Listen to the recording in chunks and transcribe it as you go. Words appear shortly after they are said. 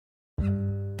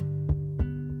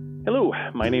Hello,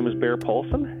 my name is Bear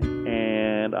Paulson,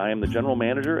 and I am the General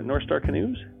Manager at North Star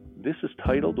Canoes. This is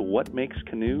titled, What Makes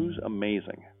Canoes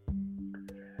Amazing?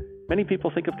 Many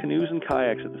people think of canoes and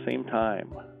kayaks at the same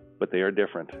time, but they are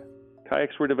different.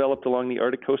 Kayaks were developed along the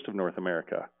Arctic coast of North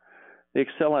America. They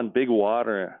excel on big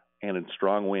water and in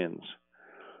strong winds.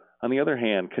 On the other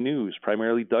hand, canoes,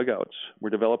 primarily dugouts, were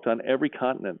developed on every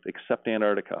continent except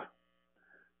Antarctica.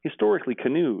 Historically,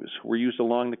 canoes were used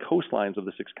along the coastlines of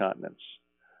the 6 continents.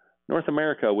 North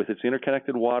America, with its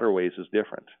interconnected waterways, is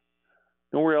different.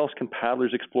 Nowhere else can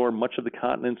paddlers explore much of the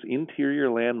continent's interior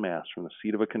landmass from the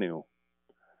seat of a canoe.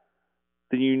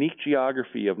 The unique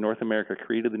geography of North America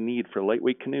created the need for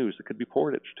lightweight canoes that could be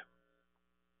portaged.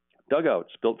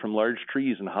 Dugouts built from large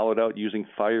trees and hollowed out using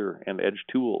fire and edge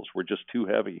tools were just too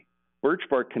heavy. Birch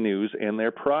bark canoes and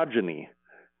their progeny,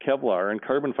 Kevlar and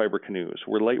carbon fiber canoes,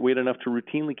 were lightweight enough to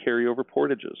routinely carry over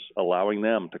portages, allowing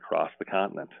them to cross the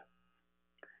continent.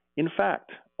 In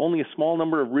fact, only a small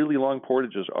number of really long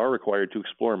portages are required to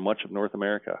explore much of North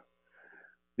America.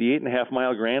 The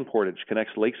 8.5-mile Grand Portage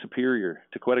connects Lake Superior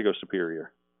to Quetico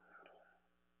Superior.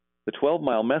 The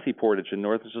 12-mile Methy Portage in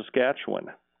northern Saskatchewan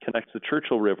connects the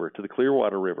Churchill River to the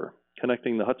Clearwater River,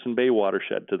 connecting the Hudson Bay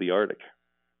watershed to the Arctic.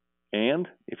 And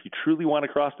if you truly want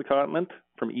to cross the continent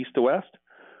from east to west,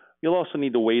 you'll also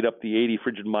need to wade up the 80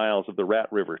 frigid miles of the Rat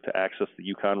River to access the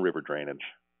Yukon River drainage.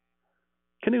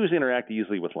 Canoes interact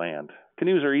easily with land.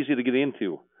 Canoes are easy to get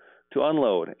into, to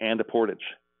unload, and to portage.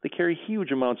 They carry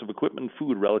huge amounts of equipment and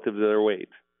food relative to their weight.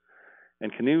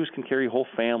 And canoes can carry whole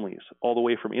families, all the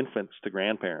way from infants to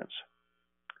grandparents.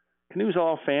 Canoes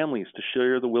allow families to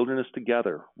share the wilderness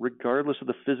together, regardless of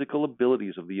the physical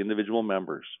abilities of the individual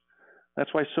members.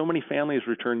 That's why so many families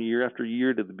return year after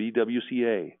year to the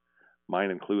BWCA,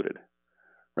 mine included.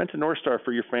 Rent a North Star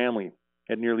for your family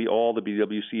at nearly all the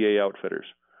BWCA outfitters,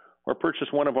 or purchase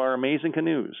one of our amazing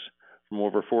canoes from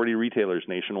over 40 retailers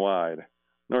nationwide.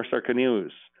 North Star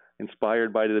Canoes,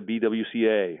 inspired by the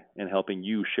BWCA and helping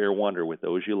you share wonder with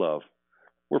those you love.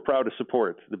 We're proud to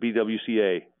support the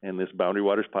BWCA and this Boundary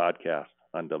Waters podcast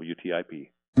on WTIP.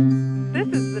 This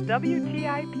is the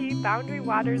WTIP Boundary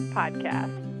Waters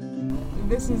Podcast.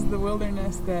 This is the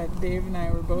wilderness that Dave and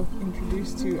I were both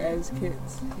introduced to as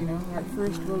kids. You know, our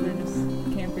first wilderness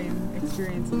camping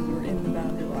experiences were in the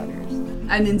Boundary Waters.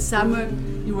 And in summer,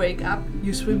 you wake up,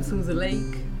 you swim through the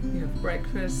lake, you have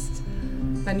breakfast,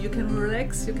 then you can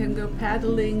relax, you can go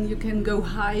paddling, you can go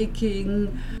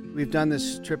hiking. We've done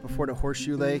this trip before to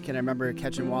Horseshoe Lake, and I remember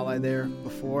catching walleye there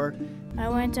before. I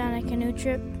went on a canoe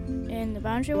trip in the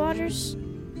Boundary Waters,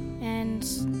 and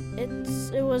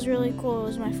it was really cool. It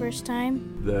was my first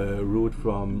time. The route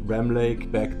from Ram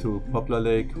Lake back to Poplar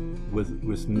Lake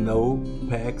with no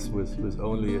packs, with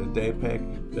only a day pack,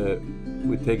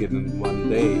 we take it in one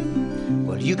day.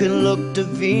 Well, you can look to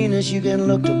Venus, you can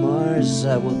look to Mars.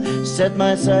 I will set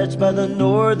my sights by the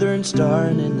northern star,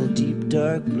 and in the deep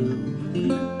dark blue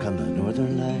come the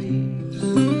northern lights.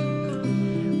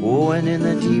 Oh, and in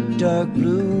the deep dark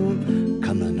blue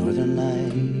come the northern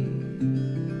lights.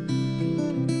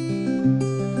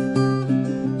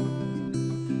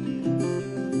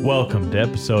 Welcome to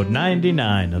episode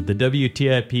 99 of the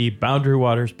WTIP Boundary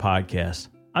Waters Podcast.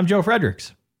 I'm Joe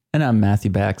Fredericks. And I'm Matthew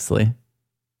Baxley.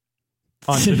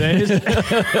 On today's...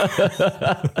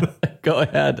 Go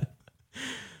ahead.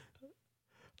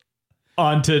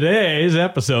 On today's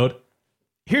episode,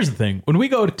 here's the thing. When we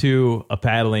go to a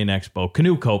paddling expo,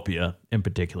 Canoecopia in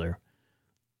particular,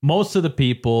 most of the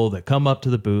people that come up to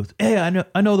the booth, hey,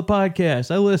 I know the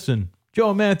podcast. I listen. Joe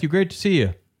and Matthew, great to see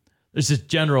you. There's this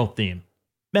general theme.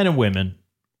 Men and women,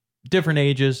 different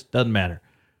ages, doesn't matter.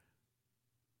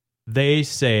 They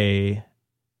say,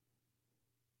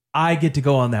 I get to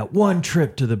go on that one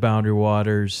trip to the Boundary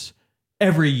Waters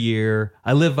every year.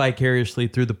 I live vicariously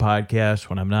through the podcast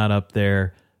when I'm not up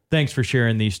there. Thanks for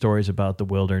sharing these stories about the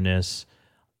wilderness.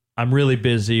 I'm really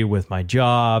busy with my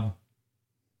job,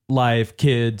 life,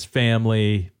 kids,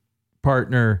 family,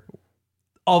 partner,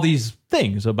 all these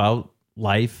things about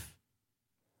life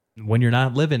when you're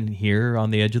not living here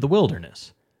on the edge of the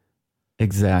wilderness.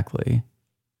 Exactly.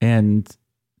 And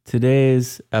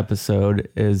today's episode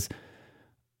is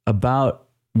about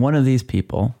one of these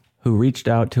people who reached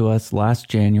out to us last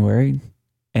January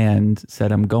and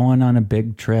said, I'm going on a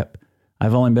big trip.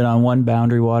 I've only been on one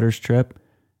Boundary Waters trip,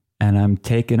 and I'm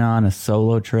taking on a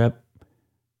solo trip,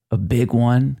 a big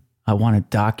one. I want to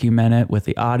document it with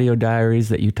the audio diaries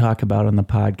that you talk about on the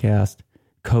podcast.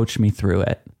 Coach me through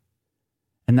it.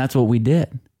 And that's what we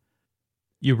did.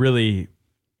 You really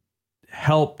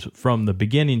helped from the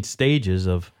beginning stages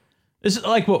of, this is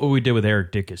like what we did with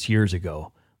Eric Dickus years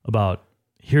ago about,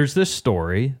 here's this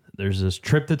story. there's this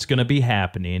trip that's going to be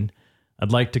happening.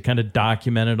 I'd like to kind of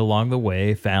document it along the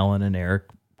way. Fallon and Eric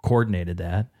coordinated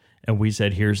that. And we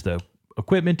said, here's the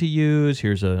equipment to use.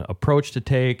 Here's an approach to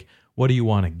take. What do you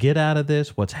want to get out of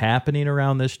this? What's happening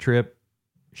around this trip?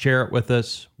 Share it with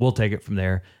us. We'll take it from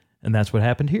there. And that's what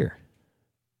happened here.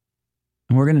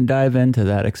 And we're going to dive into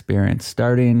that experience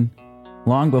starting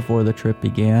long before the trip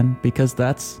began, because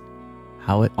that's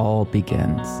how it all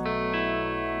begins.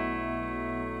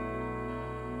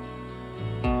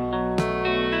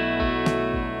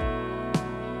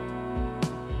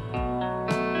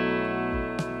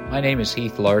 My name is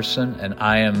Heath Larson, and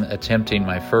I am attempting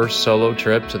my first solo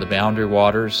trip to the Boundary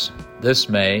Waters this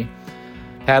May,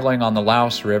 paddling on the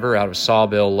Louse River out of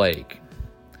Sawbill Lake.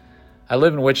 I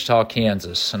live in Wichita,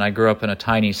 Kansas, and I grew up in a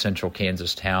tiny central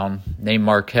Kansas town named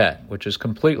Marquette, which is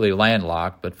completely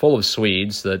landlocked but full of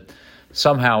Swedes that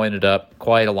somehow ended up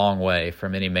quite a long way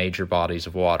from any major bodies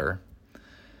of water.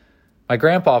 My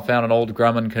grandpa found an old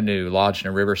Grumman canoe lodged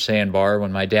in a river sandbar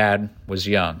when my dad was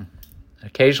young.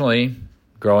 Occasionally,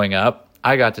 growing up,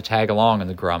 I got to tag along in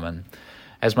the Grumman,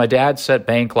 as my dad set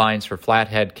bank lines for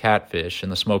flathead catfish in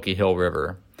the Smoky Hill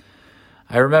River.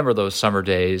 I remember those summer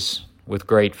days with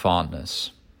great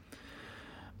fondness.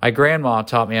 My grandma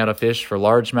taught me how to fish for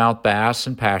largemouth bass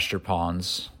and pasture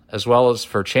ponds, as well as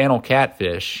for channel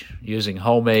catfish using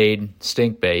homemade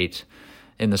stink bait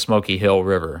in the Smoky Hill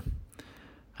River.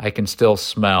 I can still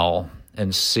smell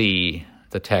and see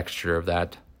the texture of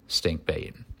that stink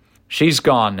bait. She's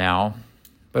gone now,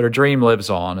 but her dream lives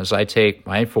on as I take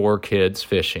my 4 kids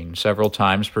fishing several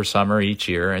times per summer each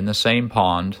year in the same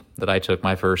pond that I took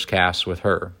my first cast with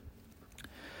her.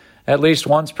 At least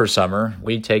once per summer,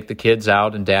 we take the kids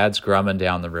out in Dad's Grumman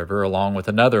down the river along with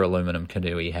another aluminum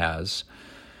canoe he has.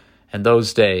 And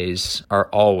those days are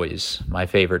always my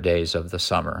favorite days of the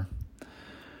summer.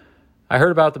 I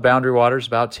heard about the Boundary Waters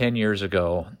about 10 years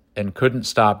ago and couldn't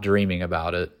stop dreaming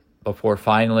about it before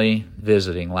finally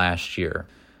visiting last year.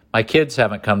 My kids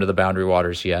haven't come to the Boundary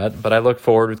Waters yet, but I look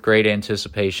forward with great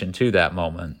anticipation to that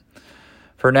moment.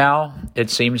 For now, it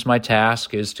seems my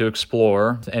task is to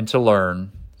explore and to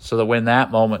learn so that when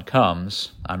that moment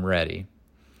comes, I'm ready.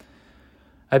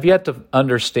 I've yet to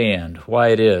understand why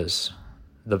it is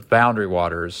the Boundary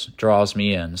Waters draws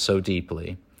me in so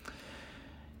deeply.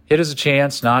 It is a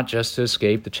chance not just to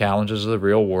escape the challenges of the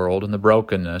real world and the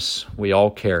brokenness we all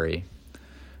carry,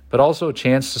 but also a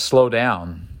chance to slow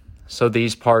down so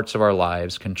these parts of our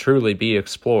lives can truly be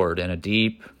explored in a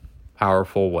deep,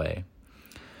 powerful way.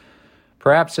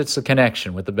 Perhaps it's the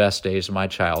connection with the best days of my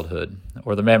childhood,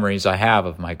 or the memories I have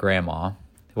of my grandma,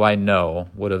 who I know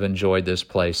would have enjoyed this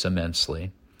place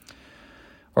immensely.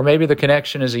 Or maybe the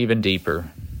connection is even deeper,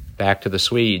 back to the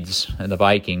Swedes and the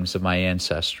Vikings of my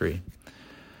ancestry.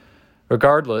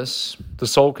 Regardless, the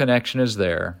soul connection is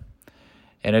there,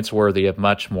 and it's worthy of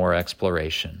much more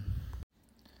exploration.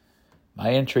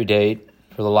 My entry date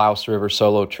for the Louse River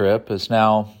solo trip is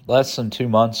now less than 2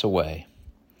 months away.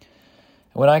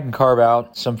 When I can carve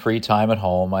out some free time at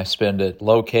home, I spend it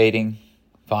locating,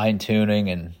 fine-tuning,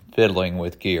 and fiddling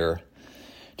with gear.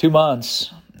 2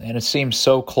 months, and it seems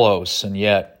so close, and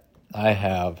yet I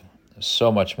have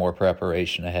so much more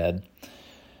preparation ahead.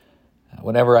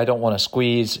 Whenever I don't want to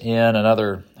squeeze in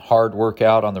another hard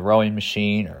workout on the rowing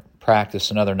machine or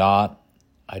practice another knot,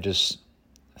 I just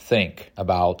think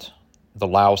about the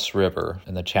Louse River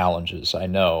and the challenges I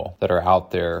know that are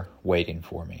out there waiting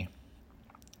for me.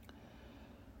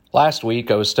 Last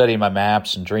week, I was studying my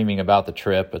maps and dreaming about the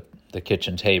trip at the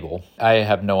kitchen table. I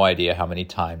have no idea how many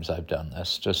times I've done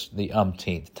this, just the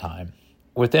umpteenth time.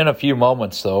 Within a few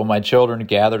moments, though, my children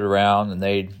gathered around and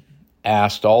they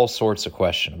asked all sorts of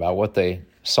questions about what they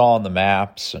saw on the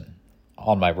maps and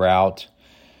on my route.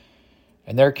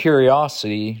 And their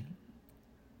curiosity,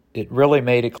 it really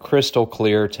made it crystal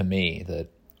clear to me that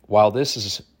while this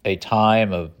is a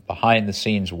time of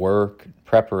behind-the-scenes work,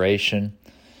 preparation,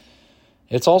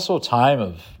 it's also a time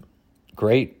of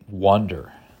great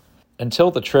wonder.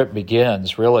 Until the trip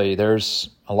begins, really, there's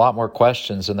a lot more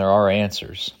questions than there are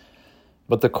answers.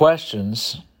 But the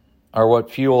questions are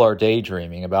what fuel our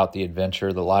daydreaming about the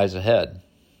adventure that lies ahead.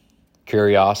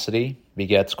 Curiosity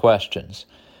begets questions.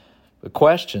 But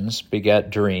questions beget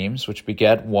dreams, which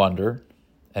beget wonder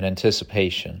and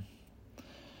anticipation.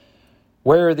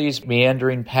 Where are these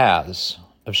meandering paths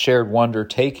of shared wonder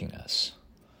taking us?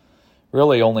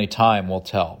 Really, only time will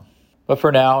tell. But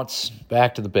for now, it's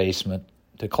back to the basement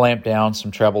to clamp down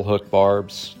some treble hook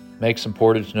barbs, make some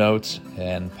portage notes,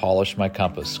 and polish my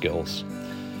compass skills.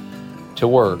 To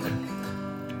work,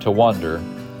 to wonder,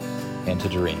 and to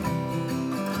dream.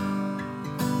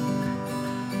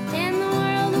 In the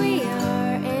world we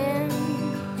are in,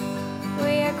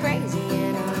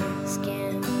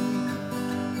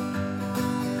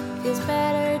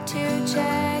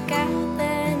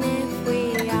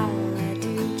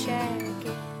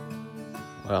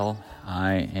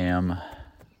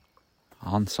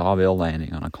 on Sawbill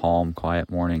Landing on a calm,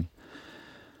 quiet morning,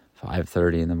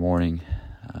 5:30 in the morning.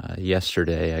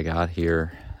 Yesterday I got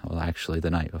here, well, actually the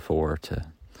night before, to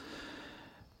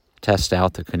test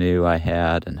out the canoe I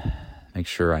had and make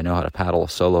sure I know how to paddle a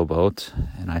solo boat.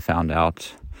 And I found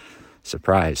out,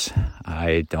 surprise,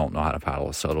 I don't know how to paddle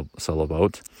a solo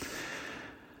boat.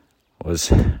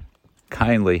 Was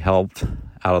kindly helped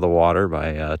out of the water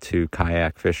by two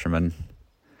kayak fishermen,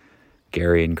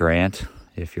 Gary and Grant,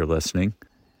 if you're listening.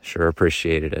 Sure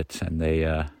appreciated it. And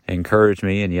they encouraged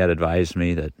me and yet advised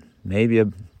me that maybe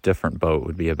a different boat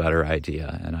would be a better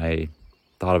idea. And I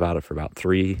thought about it for about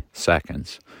 3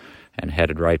 seconds and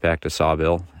headed right back to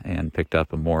Sawbill and picked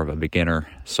up more of a beginner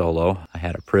solo. I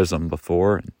had a Prism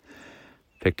before and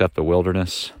picked up the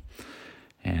Wilderness.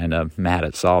 And Matt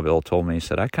at Sawbill told me, he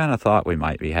said, I kind of thought we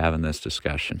might be having this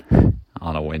discussion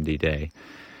on a windy day.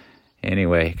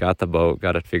 Anyway, got the boat,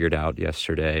 got it figured out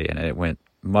yesterday, and it went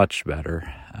much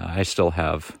better. I still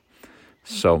have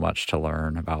so much to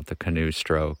learn about the canoe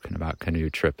stroke and about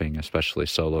canoe tripping, especially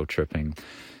solo tripping.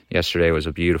 Yesterday was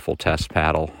a beautiful test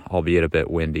paddle, albeit a bit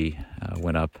windy.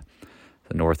 Went up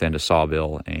the north end of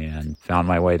Sawbill and found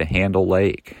my way to Handle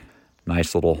Lake.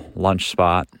 Nice little lunch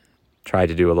spot. Tried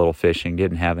to do a little fishing,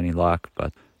 didn't have any luck,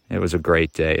 but it was a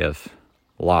great day of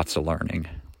lots of learning.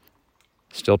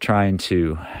 Still trying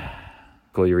to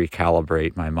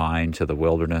recalibrate my mind to the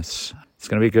wilderness. It's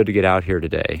going to be good to get out here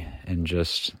today and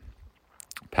just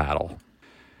paddle.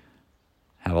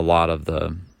 Have a lot of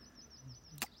the,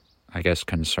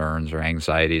 concerns or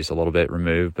anxieties a little bit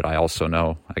removed, but I also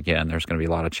know, again, there's going to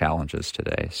be a lot of challenges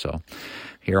today. So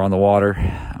here on the water,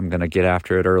 I'm going to get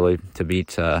after it early to beat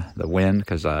the wind,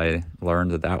 because I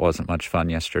learned that wasn't much fun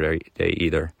yesterday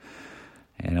either.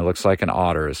 And it looks like an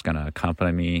otter is going to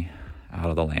accompany me out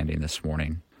of the landing this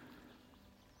morning.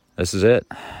 This is it.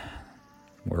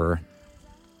 We're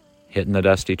hitting the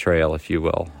dusty trail, if you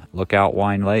will. Lookout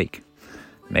Wine Lake.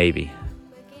 Maybe.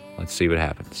 Let's see what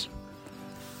happens.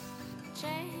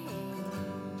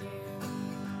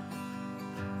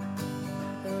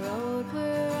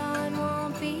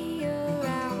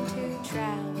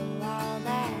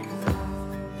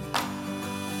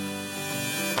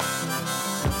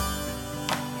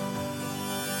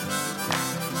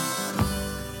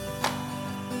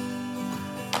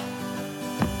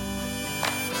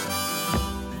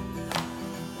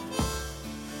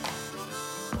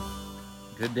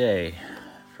 Good day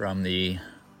from the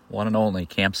one and only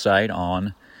campsite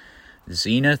on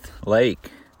Zenith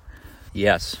Lake.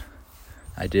 Yes,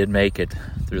 I did make it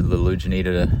through the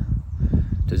Lujanita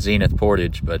to Zenith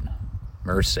Portage, but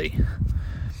mercy,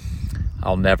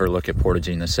 I'll never look at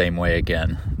portaging the same way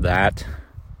again. That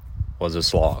was a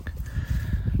slog.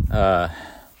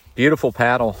 Beautiful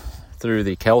paddle through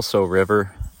the Kelso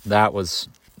River. That was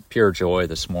pure joy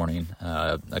this morning,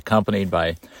 accompanied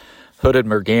by hooded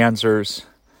mergansers.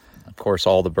 Of course,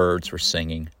 all the birds were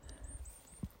singing.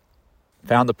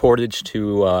 Found the portage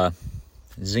to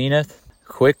Zenith.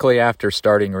 Quickly after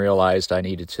starting, realized I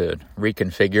needed to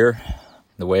reconfigure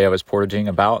the way I was portaging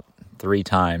about 3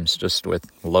 times, just with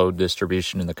load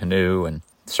distribution in the canoe and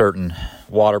certain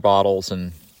water bottles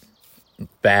and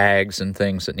bags and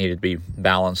things that needed to be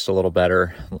balanced a little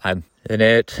better. And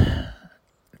it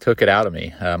took it out of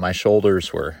me. My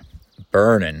shoulders were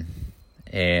burning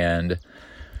and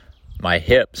my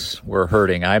hips were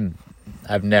hurting.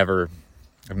 I've never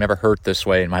hurt this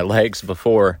way in my legs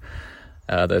before.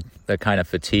 The kind of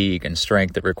fatigue and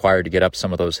strength that required to get up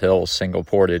some of those hills, single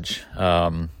portage,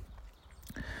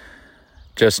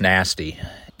 just nasty.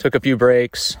 Took a few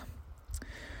breaks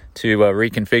to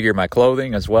reconfigure my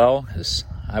clothing as well, because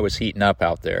I was heating up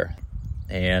out there,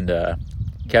 and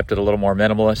kept it a little more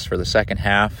minimalist for the second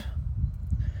half.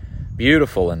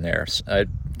 Beautiful in there.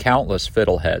 Countless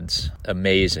fiddleheads.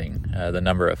 Amazing, the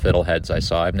number of fiddleheads I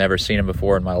saw. I've never seen them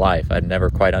before in my life. I'd never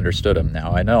quite understood them.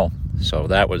 Now I know. So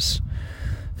that was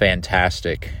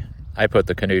fantastic. I put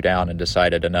the canoe down and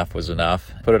decided enough was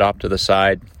enough. Put it off to the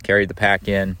side, carried the pack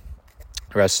in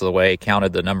the rest of the way,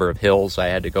 counted the number of hills I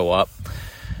had to go up.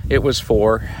 It was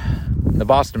 4. In the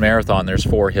Boston Marathon, there's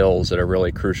 4 hills at a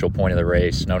really crucial point of the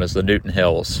race, known as the Newton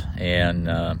Hills. And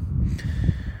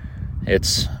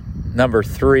it's number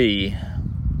 3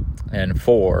 and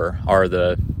 4 are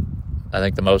the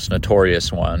most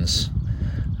notorious ones.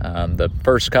 The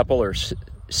first couple are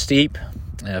steep,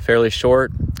 fairly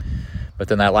short, but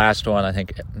then that last one I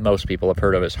think most people have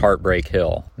heard of as Heartbreak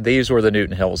Hill. These were the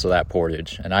Newton Hills of that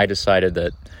portage, and I decided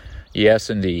that yes,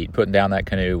 indeed, putting down that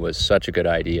canoe was such a good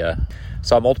idea.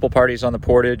 Saw multiple parties on the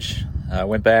portage,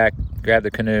 went back, grabbed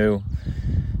the canoe,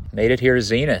 made it here to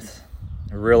Zenith.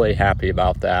 Really happy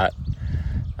about that.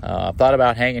 I've thought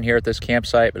about hanging here at this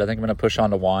campsite, but I think I'm going to push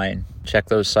on to Wine, check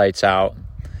those sites out,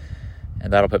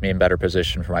 and that'll put me in better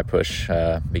position for my push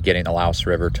beginning the Louse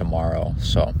River tomorrow.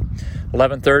 So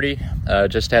 11:30,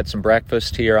 just had some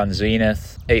breakfast here on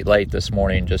Zenith, ate late this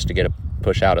morning just to get a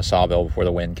push out of Sawbill before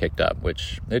the wind kicked up,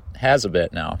 which it has a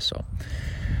bit now. So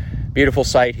beautiful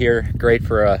site here, great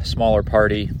for a smaller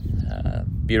party,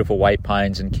 beautiful white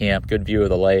pines in camp, good view of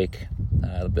the lake,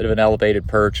 a bit of an elevated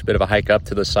perch, a bit of a hike up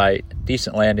to the site,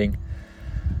 decent landing.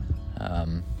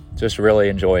 Just really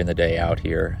enjoying the day out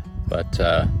here. But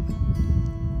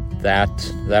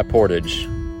that portage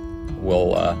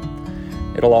will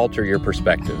it'll alter your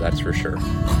perspective, that's for sure.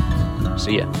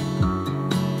 See ya.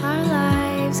 Our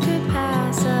lives could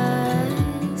pass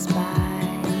us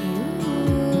by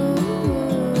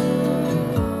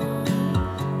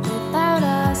without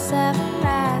us ever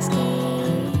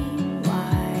asking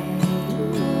why.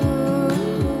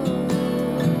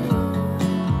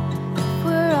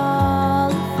 We're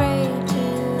all afraid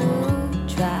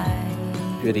to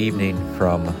try. Good evening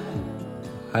from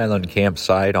Highland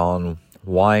Campsite on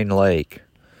Wine Lake.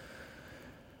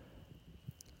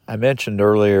 I mentioned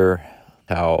earlier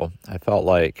how I felt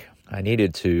like I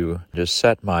needed to just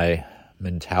set my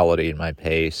mentality and my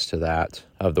pace to that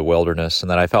of the wilderness, and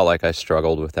that I felt like I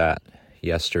struggled with that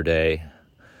yesterday.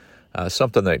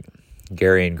 Something that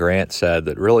Gary and Grant said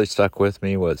that really stuck with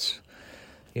me was,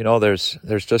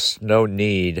 there's just no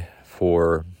need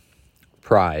for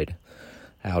pride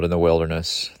out in the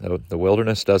wilderness. The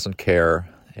wilderness doesn't care,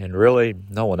 and really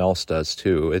no one else does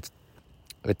too. It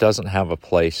doesn't have a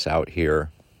place out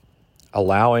here.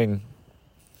 Allowing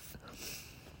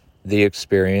the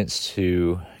experience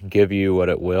to give you what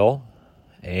it will,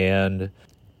 and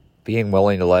being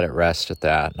willing to let it rest at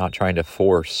that, not trying to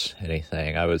force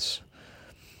anything. I was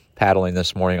paddling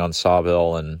this morning on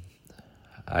Sawbill, and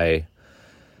I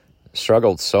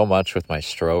struggled so much with my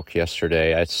stroke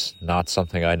yesterday. It's not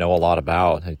something I know a lot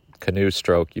about. A canoe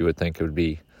stroke, you would think it would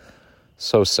be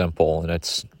so simple, and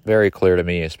it's very clear to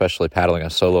me, especially paddling a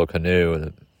solo canoe,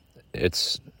 that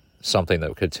it's something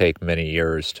that could take many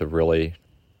years to really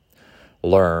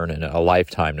learn and a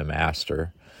lifetime to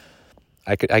master.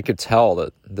 I could tell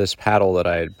that this paddle that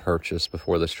I had purchased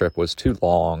before this trip was too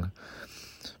long,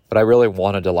 but I really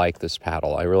wanted to like this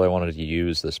paddle. I really wanted to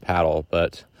use this paddle,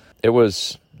 but it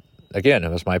was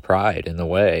my pride in the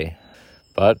way.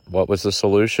 But what was the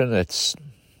solution? It's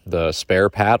the spare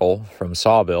paddle from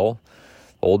Sawbill,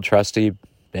 old trusty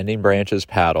Bending Branches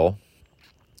paddle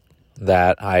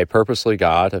that I purposely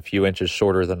got a few inches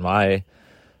shorter than my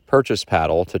purchase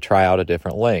paddle to try out a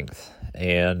different length.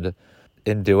 And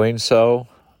in doing so,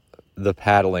 the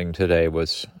paddling today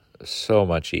was so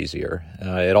much easier.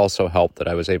 It also helped that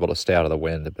I was able to stay out of the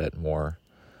wind a bit more.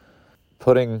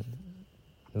 Putting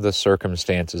the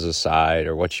circumstances aside,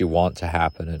 or what you want to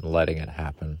happen, and letting it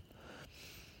happen.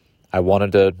 I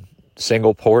wanted to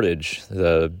single portage,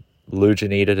 the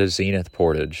Lujanita to Zenith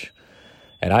portage.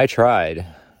 And I tried,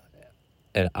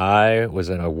 and I was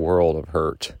in a world of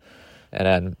hurt. And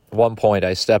at one point,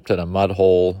 I stepped in a mud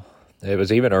hole. It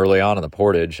was even early on in the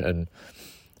portage, and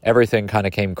everything kind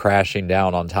of came crashing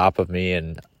down on top of me,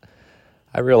 and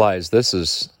I realized this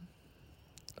is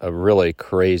a really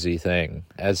crazy thing.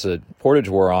 As the portage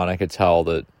wore on, I could tell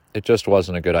that it just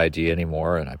wasn't a good idea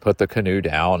anymore, and I put the canoe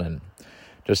down and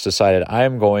just decided I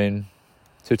am going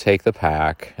to take the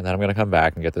pack, and then I'm going to come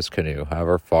back and get this canoe,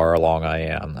 however far along I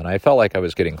am. And I felt like I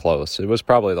was getting close. It was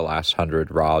probably the last 100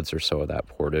 rods or so of that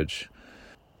portage.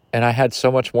 And I had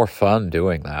so much more fun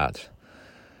doing that.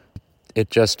 It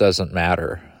just doesn't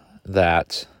matter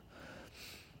that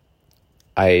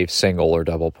I single or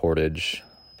double portage.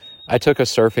 I took a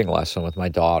surfing lesson with my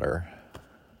daughter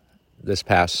this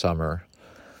past summer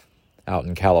out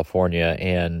in California,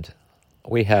 and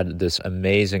we had this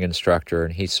amazing instructor,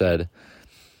 and he said,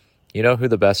 "You know who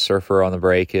the best surfer on the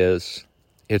break is?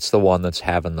 It's the one that's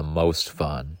having the most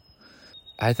fun."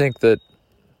 I think that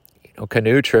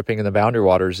canoe tripping in the Boundary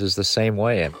Waters is the same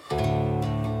way.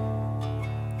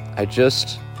 I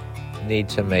just need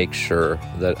to make sure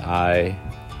that I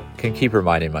can keep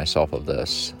reminding myself of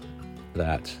this,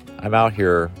 that I'm out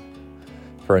here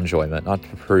for enjoyment, not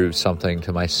to prove something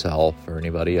to myself or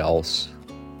anybody else,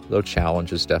 though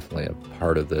challenge is definitely a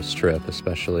part of this trip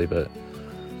especially, but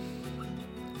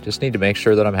just need to make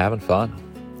sure that I'm having fun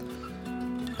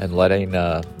and letting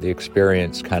the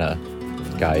experience kind of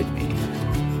guide me.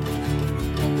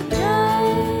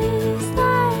 Just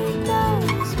like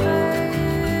those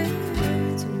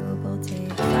birds, we will both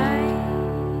take flight.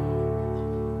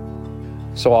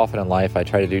 So often in life, I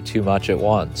try to do too much at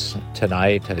once.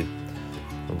 Tonight, I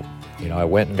I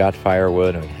went and got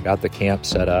firewood and I got the camp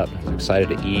set up. I was excited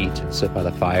to eat and sit by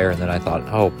the fire. And then I thought,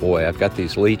 oh boy, I've got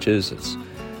these leeches.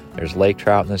 There's lake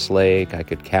trout in this lake. I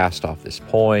could cast off this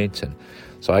point. And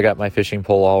so I got my fishing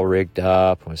pole all rigged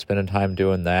up. I was spending time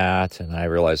doing that. And I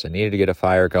realized I needed to get a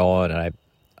fire going. And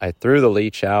I threw the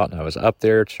leech out and I was up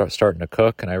there starting to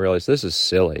cook. And I realized this is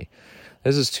silly.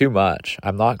 This is too much.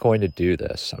 I'm not going to do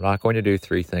this. I'm not going to do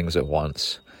 3 things at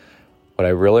once. What I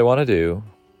really want to do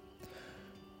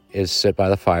is sit by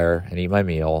the fire and eat my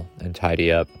meal and tidy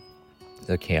up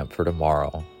the camp for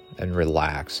tomorrow and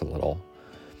relax a little.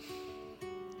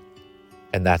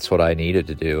 And that's what I needed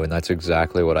to do, and that's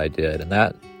exactly what I did. And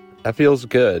that feels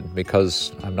good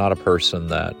because I'm not a person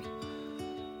that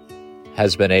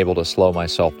has been able to slow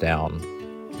myself down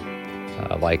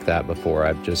like that before.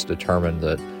 I've just determined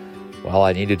that, well,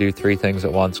 I need to do 3 things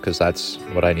at once because that's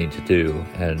what I need to do,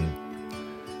 and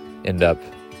end up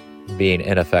being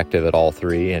ineffective at all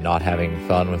 3 and not having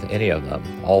fun with any of them,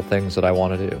 all things that I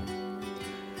want to do.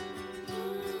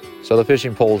 So the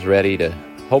fishing pole's ready to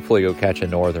hopefully go catch a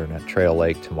northern at Trail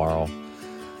Lake tomorrow.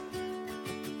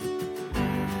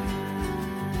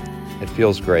 It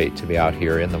feels great to be out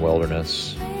here in the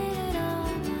wilderness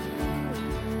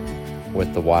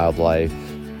with the wildlife,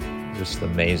 just the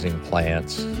amazing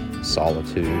plants,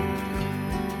 solitude,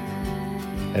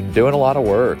 and doing a lot of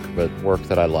work, but work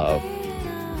that I love.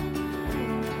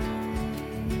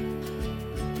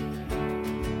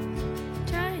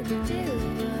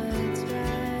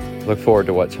 Look forward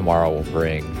to what tomorrow will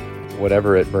bring.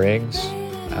 Whatever it brings,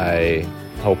 I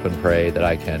hope and pray that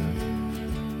I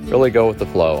can really go with the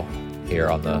flow here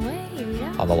on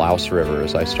the Louse River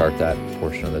as I start that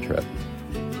portion of the trip.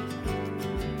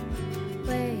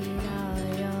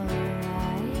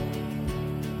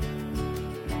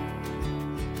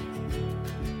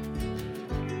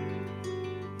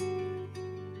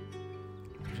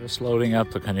 Just loading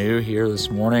up the canoe here this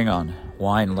morning on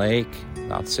Wine Lake,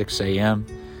 about 6 a.m.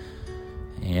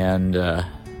 and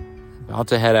about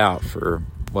to head out for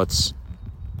what's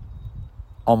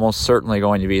almost certainly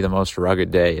going to be the most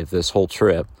rugged day of this whole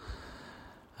trip.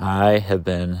 I have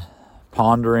been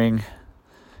pondering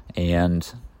and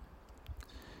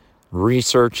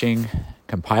researching,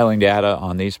 compiling data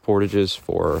on these portages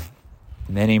for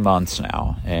many months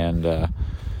now, and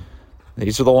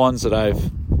these are the ones that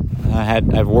I've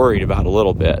worried about a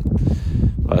little bit.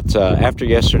 But after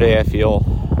yesterday, I feel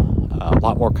a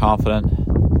lot more confident,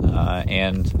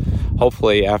 and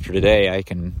hopefully after today, I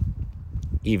can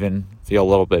even feel a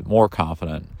little bit more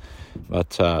confident.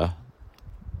 But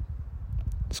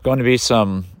it's going to be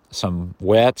some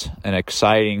wet and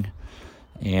exciting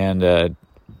and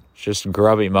just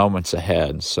grubby moments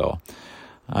ahead. So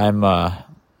I'm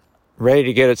ready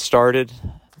to get it started.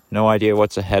 No idea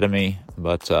what's ahead of me,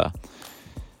 but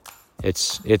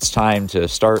it's time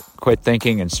to quit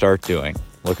thinking and start doing.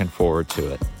 Looking forward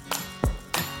to it.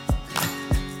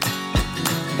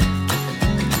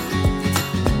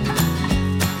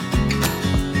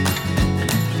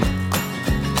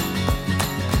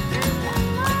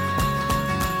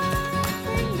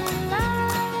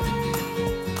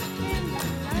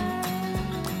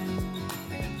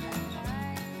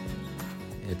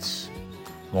 It's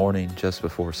morning just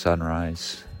before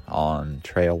sunrise on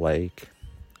Trail Lake.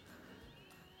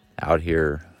 Out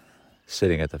here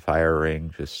sitting at the fire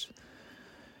ring, just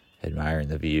admiring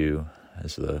the view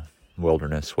as the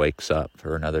wilderness wakes up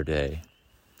for another day.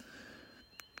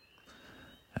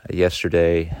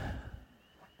 Yesterday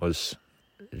was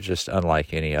just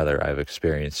unlike any other I've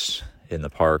experienced in the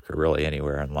park or really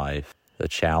anywhere in life. The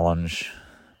challenge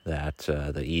that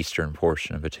the eastern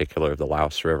portion in particular of the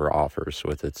Louse River offers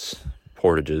with its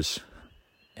portages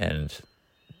and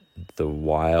the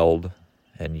wild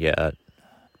and yet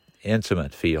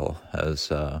intimate feel,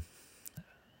 as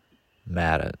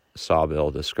Matt at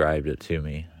Sawbill described it to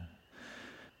me.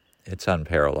 It's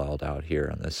unparalleled out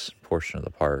here in this portion of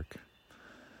the park.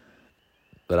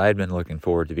 But I'd been looking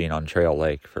forward to being on Trail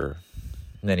Lake for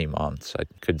many months. I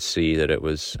could see that it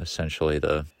was essentially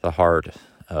the heart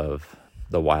of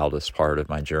the wildest part of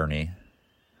my journey.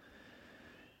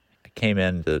 I came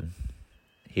into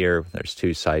here, there's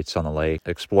 2 sites on the lake,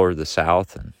 explored the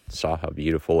south and saw how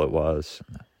beautiful it was.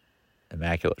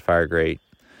 Immaculate fire grate,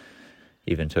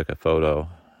 even took a photo.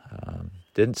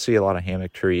 Didn't see a lot of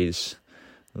hammock trees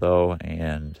though,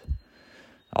 and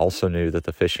also knew that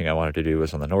the fishing I wanted to do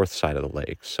was on the north side of the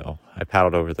lake, so I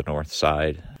paddled over to the north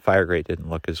side. Fire grate didn't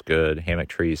look as good, hammock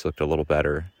trees looked a little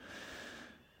better,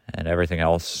 and everything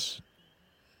else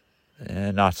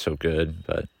not so good,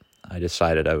 but I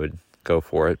decided I would go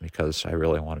for it because I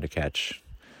really wanted to catch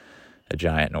a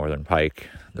giant northern pike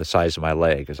the size of my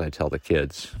leg, as I tell the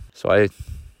kids. So I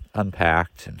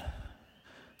unpacked, and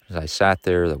as I sat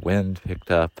there, the wind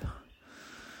picked up,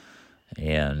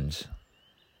 and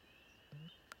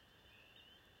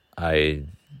I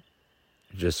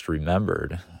just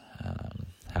remembered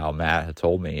how Matt had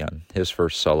told me on his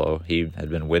first solo, he had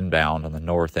been windbound on the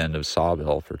north end of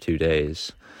Sawbill for 2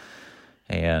 days.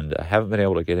 And I haven't been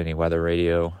able to get any weather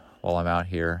radio while I'm out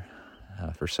here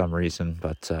for some reason,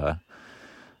 but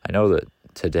I know that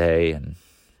today and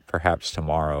perhaps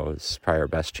tomorrow is probably our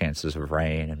best chances of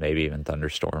rain and maybe even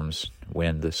thunderstorms,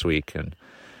 wind this week. And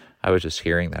I was just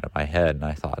hearing that in my head, and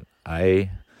I thought,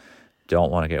 I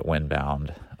don't want to get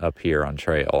windbound up here on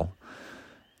trail.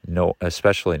 No,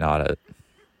 especially not at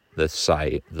this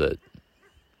site that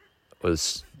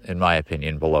was, in my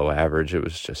opinion, below average. It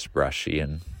was just brushy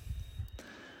and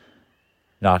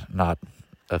not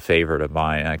a favorite of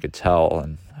mine. I could tell,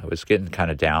 and I was getting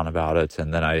kind of down about it.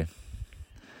 And then I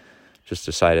just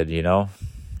decided,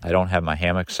 I don't have my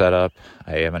hammock set up.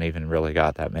 I haven't even really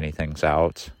got that many things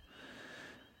out.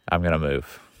 I'm going to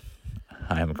move.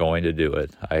 I am going to do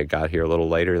it. I got here a little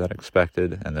later than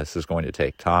expected, and this is going to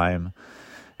take time.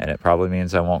 And it probably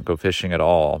means I won't go fishing at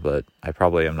all, but I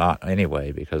probably am not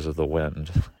anyway because of the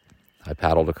wind. I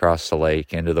paddled across the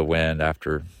lake into the wind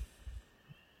after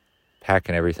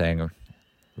packing everything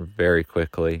very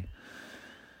quickly,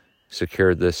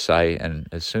 secured this site, and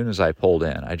as soon as I pulled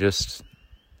in,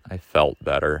 I felt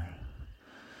better.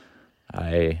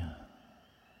 I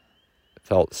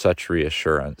felt such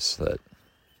reassurance that,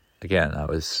 again, I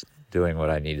was doing what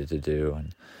I needed to do,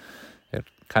 and it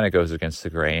kind of goes against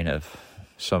the grain of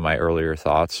some of my earlier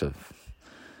thoughts of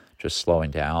just slowing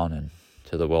down and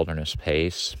to the wilderness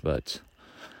pace, but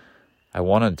I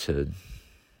wanted to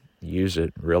use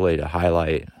it really to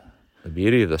highlight the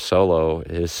beauty of the solo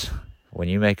is when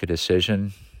you make a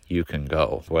decision, you can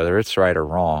go. Whether it's right or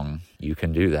wrong, you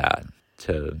can do that.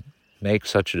 To make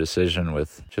such a decision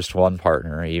with just one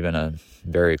partner, even a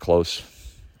very close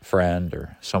friend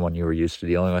or someone you were used to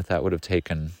dealing with, that would have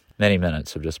taken many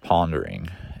minutes of just pondering.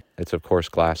 It's, of course,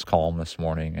 glass calm this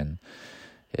morning, and,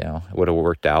 it would have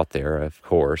worked out there, of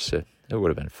course. It would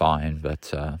have been fine,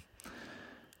 but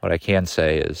what I can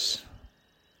say is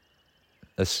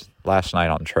this last night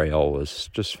on trail was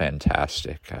just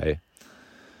fantastic. I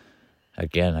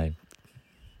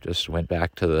just went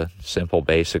back to the simple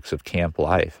basics of camp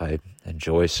life. I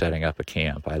enjoy setting up a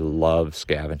camp. I love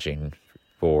scavenging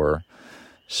for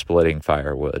splitting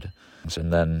firewood.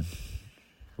 And then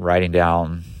writing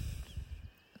down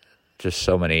just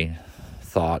so many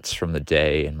thoughts from the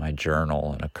day in my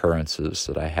journal and occurrences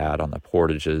that I had on the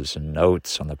portages and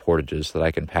notes on the portages that I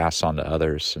can pass on to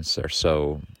others since they're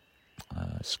so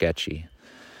sketchy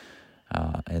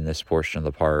in this portion of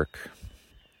the park.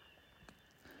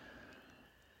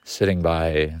 Sitting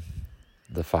by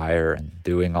the fire and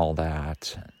doing all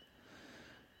that,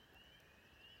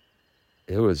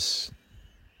 it was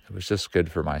just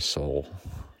good for my soul.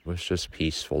 It was just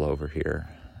peaceful over here.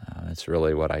 It's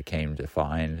really what I came to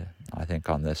find, I think,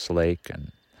 on this lake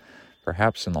and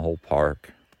perhaps in the whole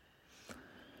park.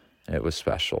 It was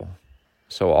special.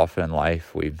 So often in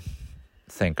life we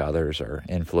think others are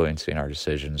influencing our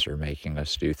decisions or making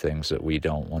us do things that we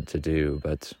don't want to do,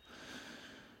 but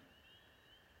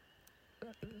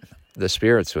the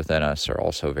spirits within us are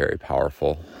also very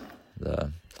powerful.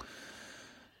 The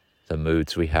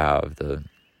moods we have, the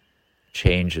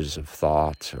changes of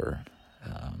thought or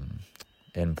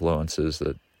influences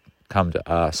that come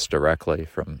to us directly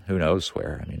from who knows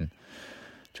where. I mean,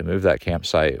 to move that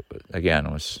campsite, again,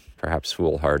 was perhaps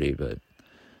foolhardy, but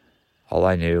all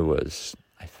I knew was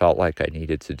I felt like I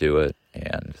needed to do it,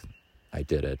 and I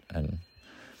did it. And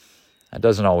it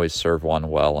doesn't always serve one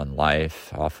well in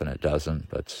life. Often it doesn't,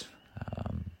 but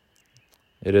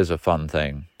it is a fun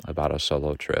thing about a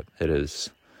solo trip. It is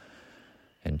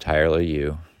entirely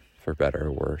you, for better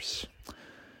or worse.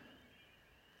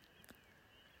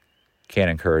 Can't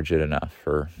encourage it enough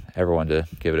for everyone to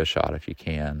give it a shot if you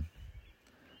can.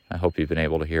 I hope you've been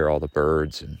able to hear all the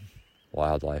birds and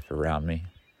wildlife around me.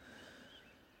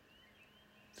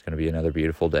 It's going to be another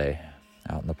beautiful day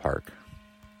out in the park.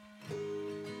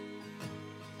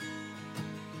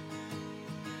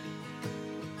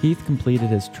 Heath completed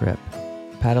his trip,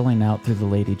 paddling out through the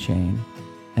Lady Chain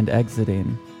and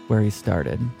exiting where he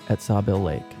started at Sawbill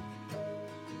Lake.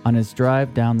 On his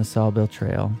drive down the Sawbill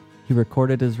Trail, he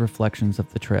recorded his reflections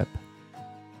of the trip.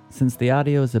 Since the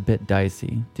audio is a bit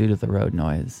dicey due to the road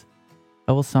noise,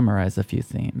 I will summarize a few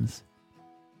themes.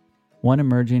 One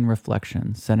emerging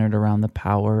reflection centered around the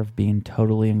power of being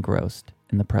totally engrossed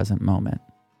in the present moment.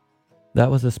 That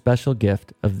was a special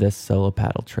gift of this solo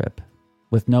paddle trip,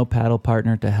 With no paddle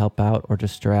partner to help out or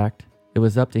distract, it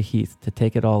was up to Heath to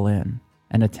take it all in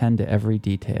and attend to every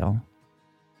detail.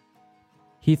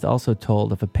 Heath also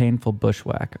told of a painful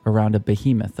bushwhack around a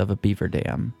behemoth of a beaver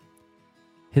dam.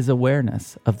 His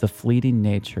awareness of the fleeting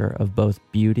nature of both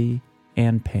beauty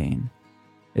and pain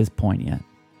is poignant.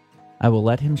 I will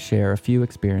let him share a few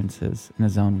experiences in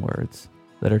his own words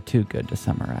that are too good to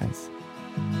summarize.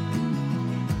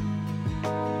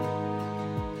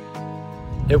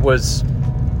 It was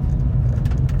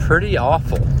pretty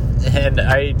awful. And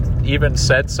I even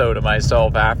said so to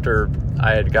myself after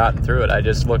I had gotten through it. I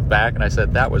just looked back and I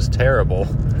said, that was terrible,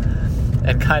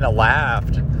 and kind of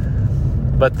laughed.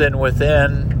 But then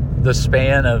within the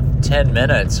span of 10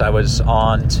 minutes, I was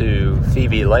on to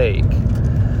Phoebe Lake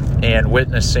and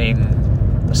witnessing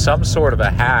some sort of a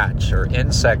hatch or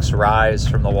insects rise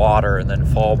from the water and then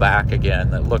fall back again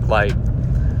that looked like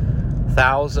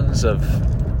thousands of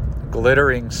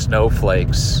glittering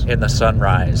snowflakes in the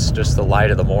sunrise, just the light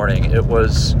of the morning. It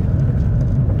was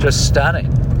just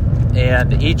stunning.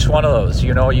 And each one of those,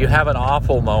 you have an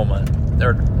awful moment,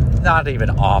 or not even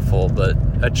awful, but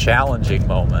a challenging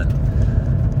moment,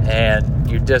 and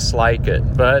you dislike it,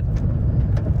 but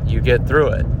you get through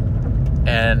it.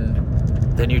 And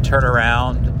then you turn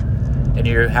around and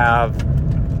you have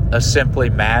a simply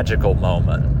magical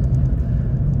moment.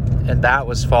 And that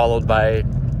was followed by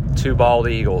 2 bald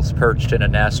eagles perched in a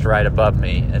nest right above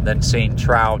me, and then seeing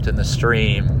trout in the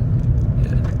stream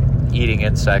eating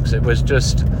insects. It was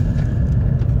just,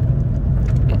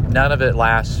 none of it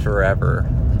lasts forever.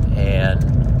 And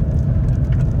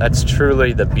that's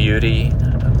truly the beauty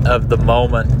of the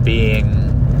moment being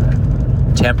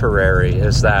temporary,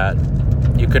 is that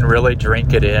you can really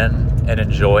drink it in and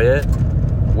enjoy it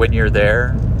when you're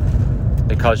there,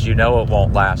 because you know it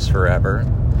won't last forever.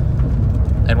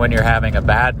 And when you're having a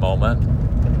bad moment,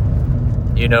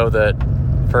 you know that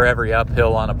for every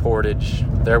uphill on a portage,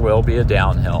 there will be a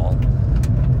downhill.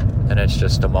 And it's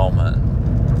just a moment.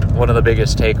 One of the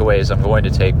biggest takeaways I'm going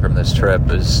to take from this trip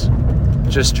is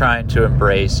just trying to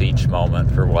embrace each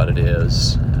moment for what it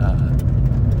is.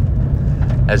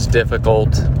 As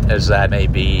difficult as that may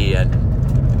be, and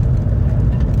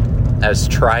as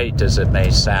trite as it may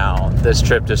sound, this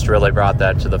trip just really brought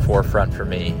that to the forefront for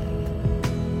me.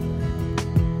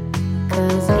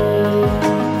 'Cause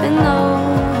even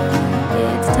though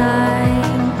it's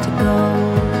time to go,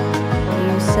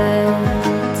 you said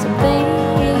some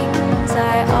things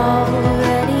I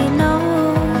already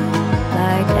know,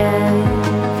 like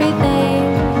everything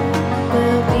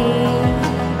will be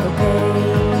okay,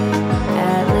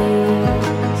 at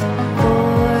least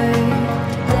for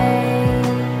today,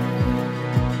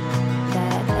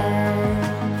 that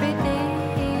everything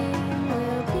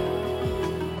will be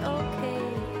okay.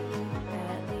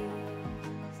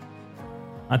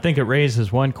 I think it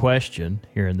raises one question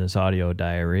here in this audio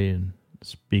diary, and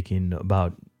speaking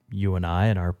about you and I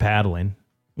and our paddling.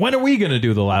 When are we going to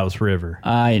do the Louse River?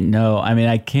 I know. I mean,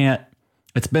 I can't.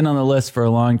 It's been on the list for a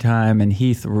long time, and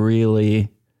Heath really.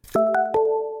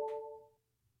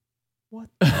 What?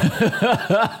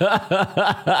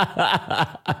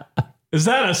 Is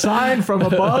that a sign from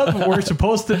above? We're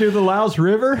supposed to do the Louse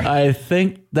River? I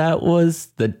think that was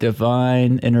the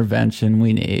divine intervention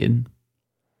we need.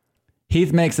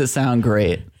 Heath makes it sound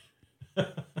great.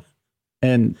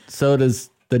 And so does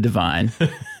the divine.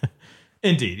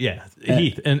 Indeed, yeah.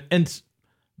 Heath. And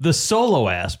the solo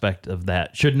aspect of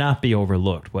that should not be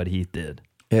overlooked, what Heath did.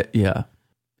 Yeah.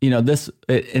 This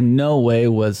in no way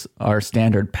was our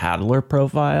standard paddler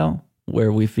profile,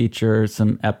 where we feature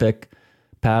some epic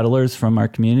paddlers from our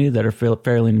community that are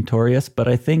fairly notorious. But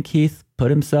I think Heath put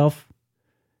himself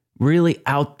really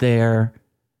out there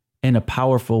in a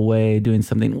powerful way, doing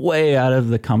something way out of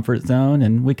the comfort zone,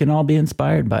 and we can all be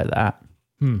inspired by that.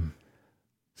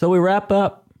 So we wrap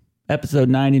up episode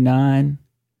 99.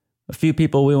 A few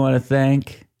people we want to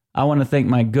thank. I want to thank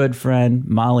my good friend,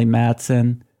 Molly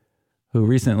Matson, who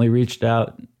recently reached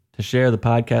out to share the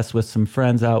podcast with some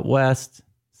friends out west.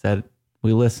 Said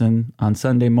we listen on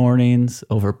Sunday mornings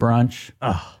over brunch.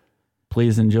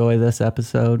 Please enjoy this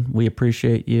episode. We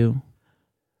appreciate you.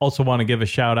 Also want to give a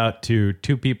shout out to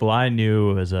 2 people I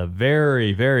knew as a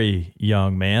very, very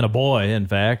young man, a boy, in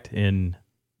fact, in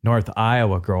North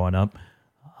Iowa growing up.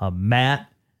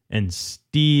 Matt and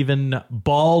Stephen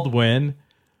Baldwin.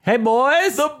 Hey,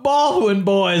 boys. The Baldwin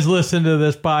boys listen to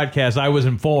this podcast. I was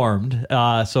informed.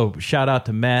 So shout out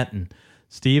to Matt and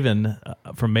Stephen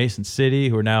from Mason City,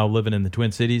 who are now living in the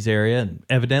Twin Cities area and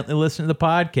evidently listen to the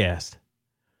podcast.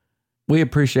 We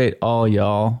appreciate all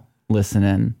y'all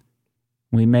listening.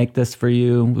 We make this for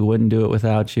you. We wouldn't do it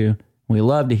without you. We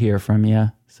love to hear from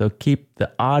you. So keep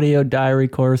the audio diary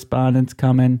correspondence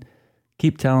coming.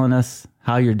 Keep telling us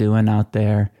how you're doing out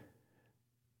there.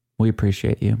 We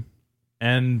appreciate you.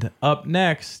 And up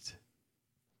next,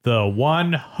 the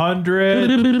 100th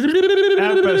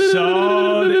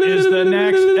episode is the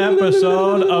next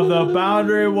episode of the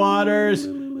Boundary Waters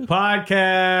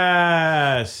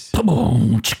Podcast.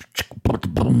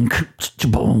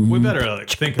 We better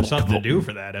think of something to do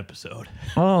for that episode.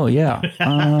 Oh, yeah.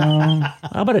 How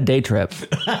about a day trip?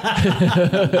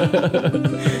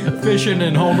 Fishing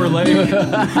in Homer Lake.